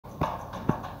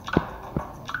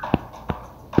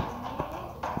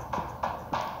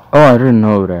Oh, I didn't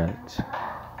know that.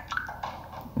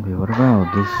 Okay, what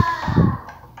about this?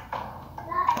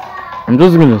 I'm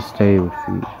just gonna stay with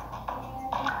you.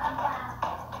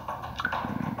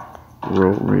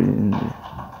 Roll right in there.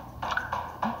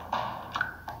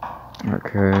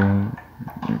 Okay.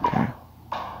 Okay.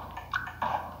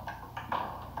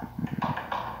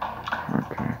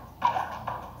 Okay.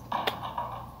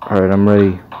 Alright, I'm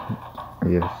ready.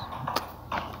 Yes.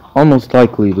 Almost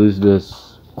likely lose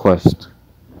this quest.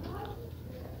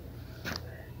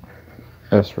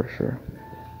 That's for sure.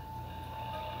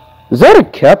 Is that a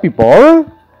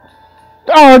capybara?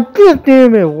 Oh, god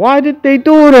damn it! Why did they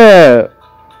do that?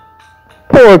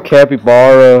 Poor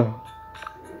capybara.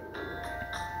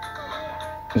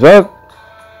 Is that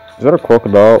a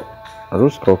crocodile? Are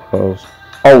those crocodiles?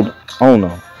 Oh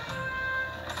no.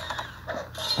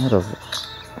 Whatever.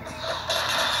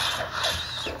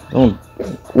 Don't.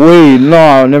 Wait,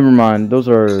 no, never mind. Those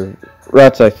are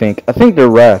rats, I think. I think they're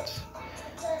rats.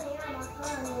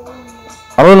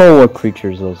 I don't know what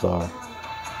creatures those are.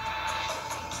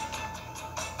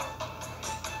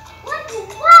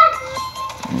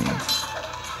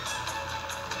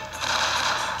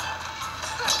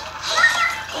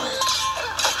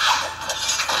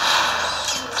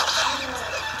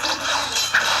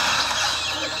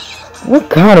 What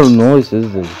kind of noise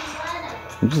is this?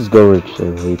 Let's just go reach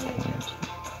their waypoint.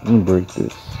 Let me break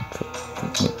this.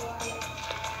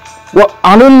 What?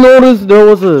 I didn't notice there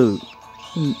was a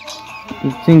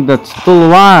thing that's still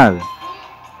alive.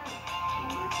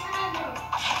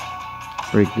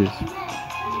 Break this.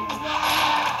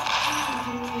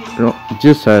 No, it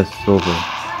just has silver.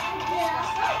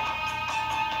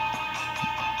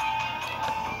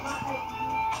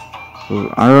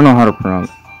 So I don't know how to pronounce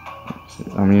it.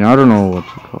 I mean, I don't know what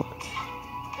to call it.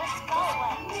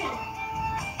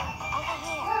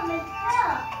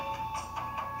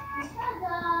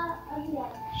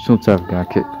 Should have got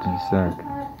kicked in the sack.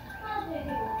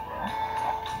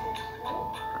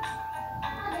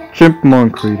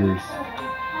 Chipmunk creatures.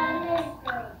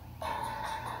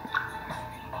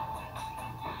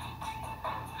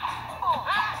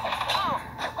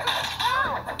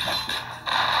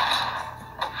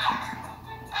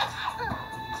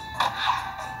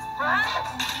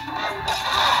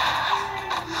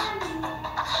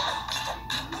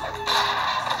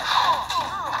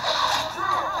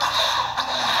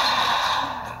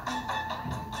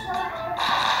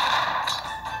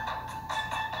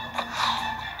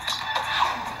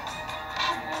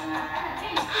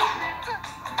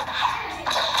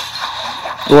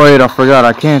 Wait, I forgot.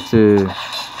 I can't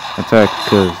attack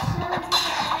because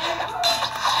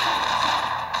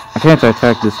I can't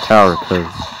attack this tower because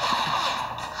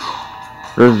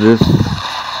there's this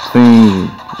thing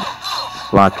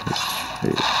blocking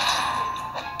it.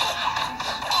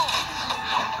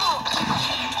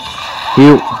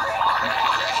 Heal.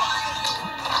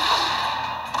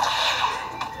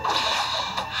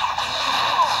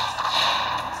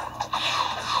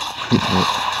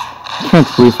 I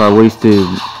can't believe I wasted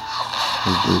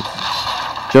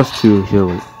just to heal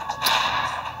it.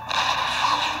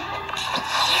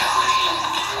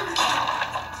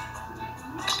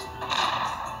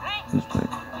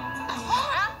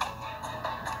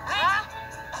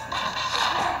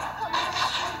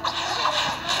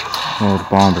 Oh, the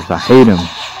bombers, I hate them.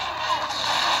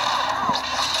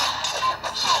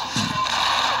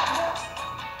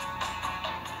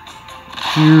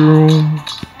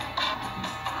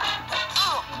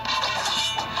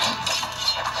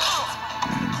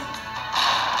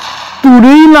 Do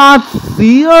they not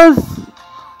see us?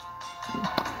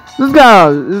 This guy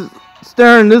is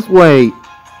staring this way.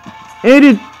 And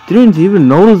it didn't even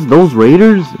notice those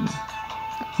raiders.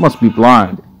 Must be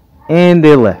blind. And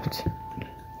they left.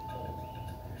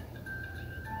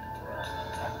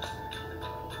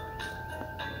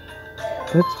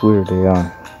 That's weird, they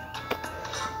are.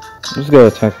 I'm just gotta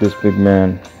attack this big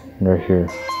man right here.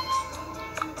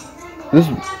 This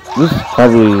is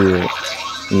probably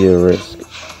a risk.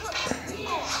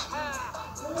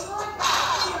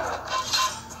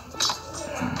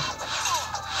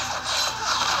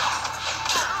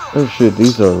 Oh shit,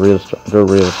 these are real strong. They're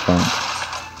real strong.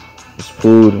 There's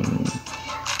food and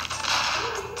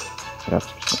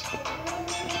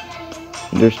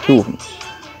there's two of them.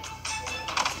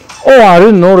 Oh, I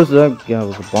didn't notice that guy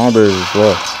was a bomber as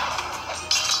well.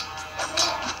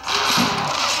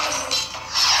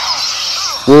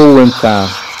 Whirlwind time.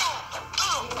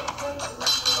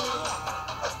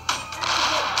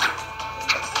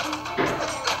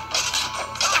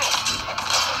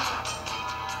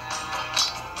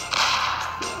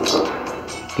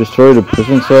 Destroy the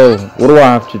prison cell. What do I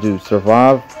have to do?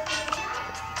 Survive?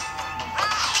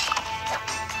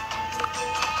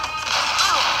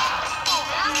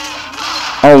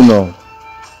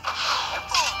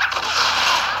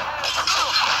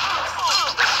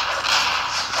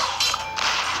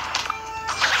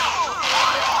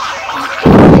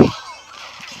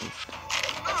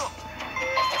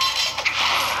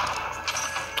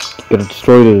 Gotta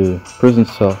destroy the prison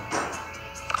cell.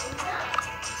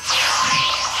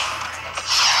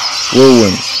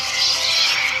 Whirlwind.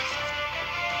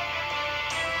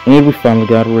 And we finally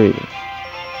got a raid.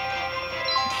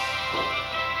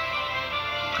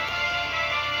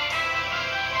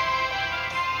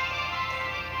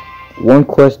 One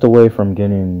quest away from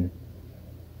getting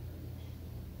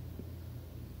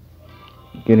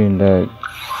that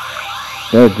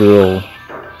girl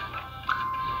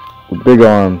with big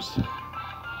arms.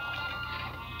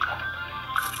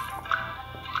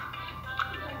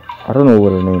 I don't know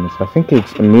what her name is. I think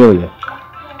it's Amelia.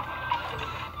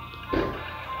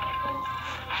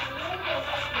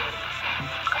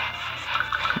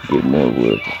 Get more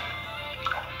wood.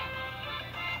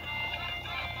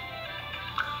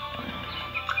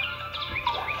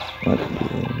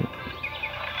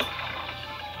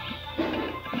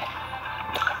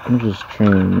 I'm just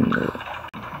trying.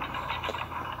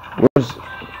 Where's?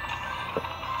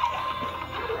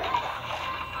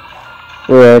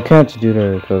 Well, I can't do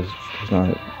that because it's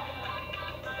not.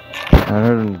 I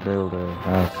haven't been able to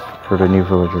ask for the new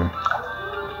villager.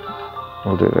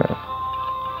 We'll do that.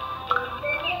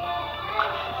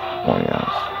 Oh yes.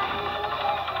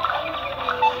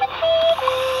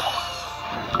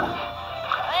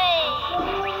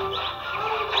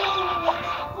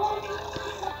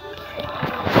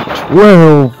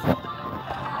 Well.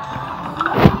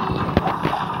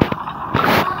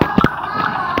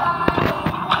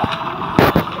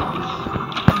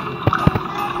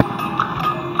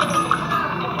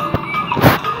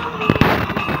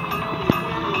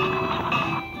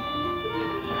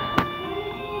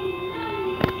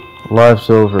 Life's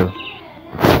over.